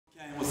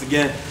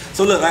again.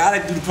 So look, like, I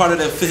like to do the part of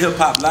that hip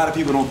hop a lot of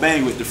people don't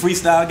bang with, the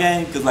freestyle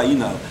game, because like, you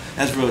know,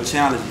 that's real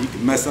challenging. You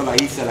can mess up,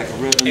 like he said, like a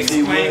real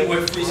MC would. Explain what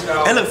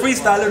freestyle. And look,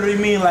 freestyle literally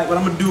mean like what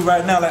I'm gonna do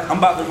right now. Like I'm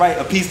about to write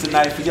a piece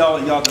tonight for y'all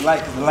and y'all to like,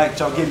 because the light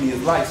y'all give me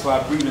is light, so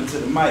I breathe into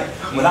the mic.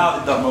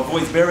 Without it though, my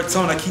voice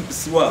baritone, I keep it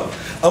swell.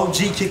 OG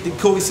kicked it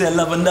cool, he said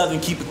love another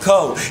and keep it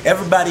cold.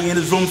 Everybody in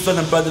this room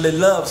feeling brotherly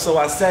love, so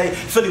I say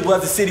Philly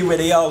was the city where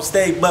they all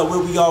stay, but where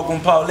we all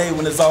gonna parlay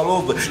when it's all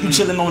over. You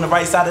chilling on the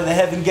right side of the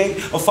heaven gate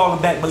or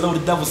falling back below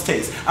the devil's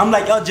taste. I'm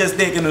like y'all just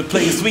thinking of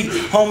playing sweet.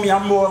 Homie,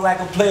 I'm more like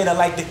a player that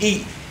like to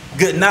eat.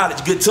 Good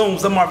knowledge, good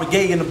tunes, I'm Marvin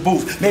Gaye in the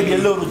booth. Maybe a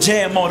little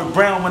jam on the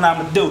brown when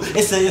I'ma do.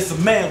 It said it's a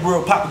man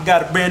world, Papa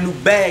got a brand new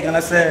bag. And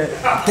I said,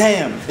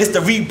 damn, it's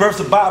the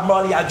rebirth of Bob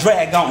Marley I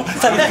drag on.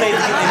 Tell these players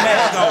to get their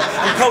mask on.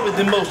 I'm colder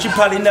than most, you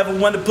probably never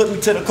want to put me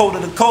to the cold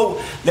of the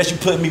cold. Unless you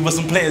put me with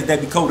some players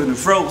that be colder than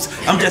froze.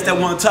 I'm just that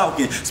one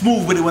talking,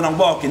 smooth with it when I'm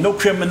walking. No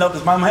criminal,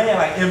 cause my hand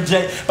like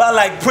MJ. But I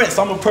like Prince,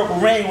 I'm a purple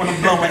rain when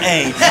I'm blowing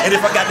aim. And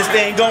if I got this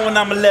thing going,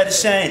 I'ma let it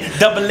shine.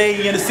 Double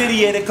A in the city,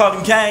 yeah, they call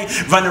him Kane.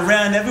 Run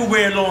around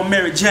everywhere, Lord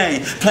Mary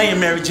Jane, playing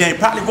Mary Jane,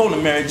 probably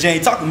rolling Mary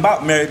Jane, talking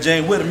about Mary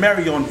Jane with a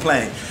Mary on the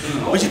plane.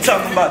 What you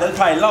talking about? They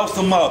probably lost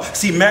them all.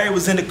 See, Mary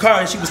was in the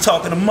car and she was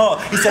talking to Ma.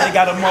 He said they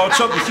got them all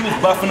choking, she was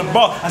buffing the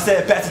ball. I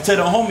said pass it to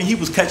the homie, he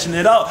was catching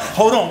it all.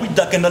 Hold on, we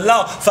ducking the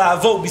law,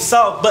 5-0 be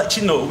soft, but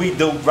you know what we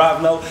do,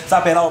 drive low.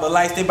 Stop at all the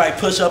lights, they might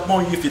push up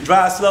on you if you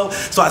drive slow.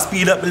 So I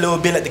speed up a little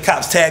bit, let the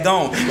cops tag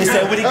on. They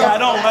said what he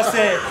got on? I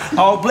said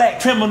all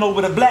black criminal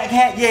with a black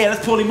hat, yeah,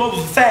 let's pull him over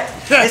for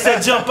fact. They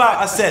said jump out,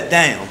 I said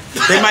damn.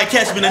 They might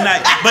catch me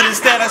tonight, but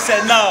instead I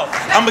said no,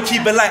 I'm gonna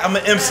keep it light, I'm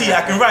an MC,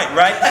 I can write,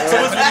 right?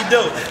 So what's what he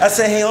do? I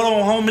said, hey, hold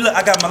on, homie, look,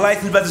 I got my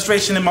license,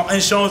 registration, and my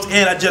insurance,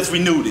 and I just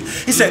renewed it.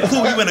 He said,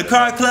 cool, you in a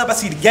car club? I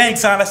see the gang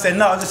sign. I said,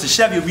 no, this is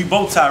Chevy, we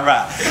bow tie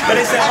ride. But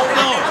they said, hold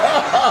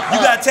on, you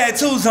got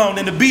tattoos on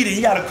in the beater,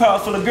 you got a car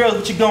full of girls,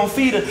 what you gonna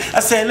feed her? I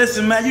said,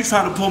 listen, man, you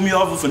trying to pull me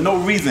over for no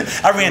reason.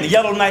 I ran a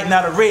yellow night,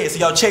 not a red, so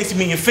y'all chasing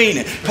me and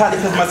fiending. Probably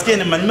because my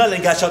skin and my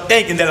melon got y'all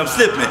thinking that I'm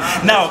slipping.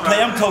 Now,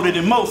 play, I'm colder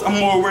than most, I'm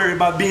more worried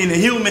about being a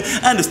human.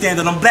 I understand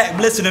that I'm black,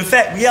 but listen, in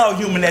fact, we all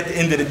human at the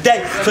end of the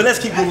day. So let's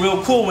keep it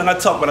real cool when I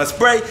talk, when I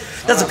spray.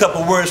 That's a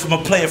couple words from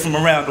a player from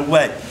around the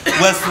way.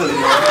 West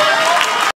Philly.